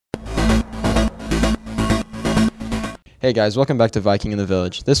Hey guys, welcome back to Viking in the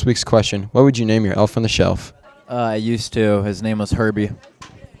Village. This week's question, what would you name your elf on the shelf? I used to. His name was Herbie.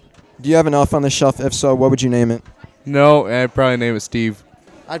 Do you have an elf on the shelf? If so, what would you name it? No, I'd probably name it Steve.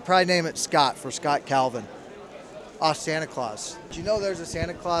 I'd probably name it Scott for Scott Calvin. Santa Claus. Do you know there's a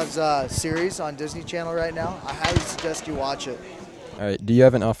Santa Claus series on Disney Channel right now? I highly suggest you watch it. All right, do you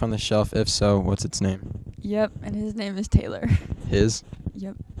have an elf on the shelf? If so, what's its name? Yep, and his name is Taylor. His?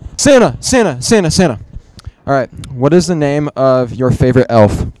 Yep. Santa. All right, what is the name of your favorite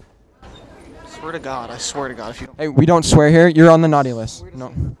elf? Swear to God, I swear to God. If you don't, Hey, we don't swear here. You're on the naughty list.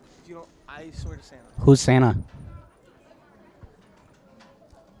 No. if you don't, I swear to Santa. Who's Santa?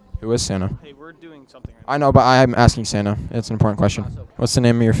 Who is Santa? Hey, we're doing something right I know, but I'm asking Santa. It's an important question. What's the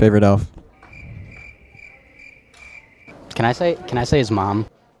name of your favorite elf? Can I say his mom?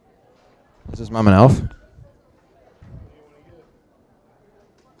 Is his mom an elf?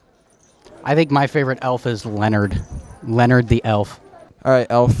 I think my favorite elf is Leonard. Leonard the elf. All right,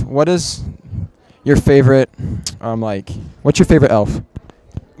 elf. What is your favorite, what's your favorite elf?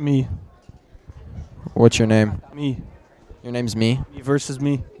 Me. What's your name? Me. Your name's me? Me versus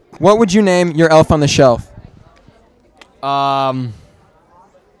me. What would you name your elf on the shelf? I'm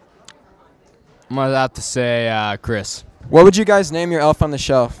gonna have to say Chris. What would you guys name your elf on the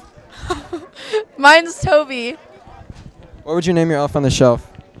shelf? Mine's Toby. What would you name your elf on the shelf?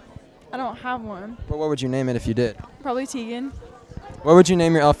 I don't have one. Well, what would you name it if you did? Probably Tegan. What would you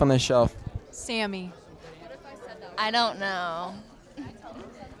name your elf on the shelf? Sammy. I don't know.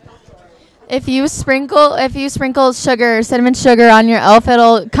 If you sprinkle sugar, cinnamon sugar on your elf,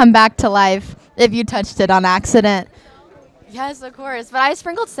 it'll come back to life if you touched it on accident. Yes, of course. But I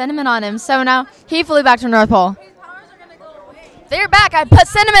sprinkled cinnamon on him, so now he flew back to North Pole. They're back. I put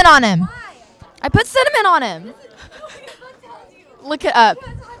cinnamon on him. I put cinnamon on him. Look it up.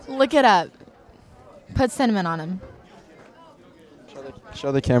 Look it up. Put cinnamon on him.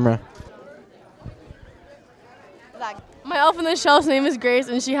 Show the camera. My elf on the shelf's name is Grace,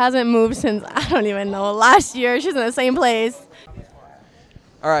 and she hasn't moved since, I don't even know, last year. She's in the same place.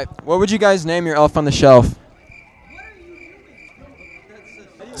 All right. What would you guys name your elf on the shelf?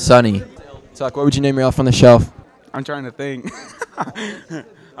 Sonny. Tuck, what would you name your elf on the shelf? I'm trying to think.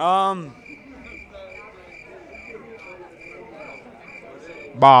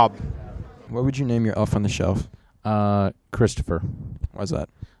 Bob. What would you name your elf on the shelf? Christopher, Why's that?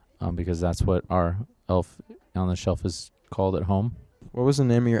 because that's what our elf on the shelf is called at home. What was the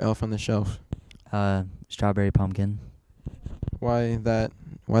name of your elf on the shelf? Strawberry Pumpkin. Why that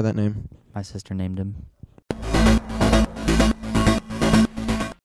name? My sister named him.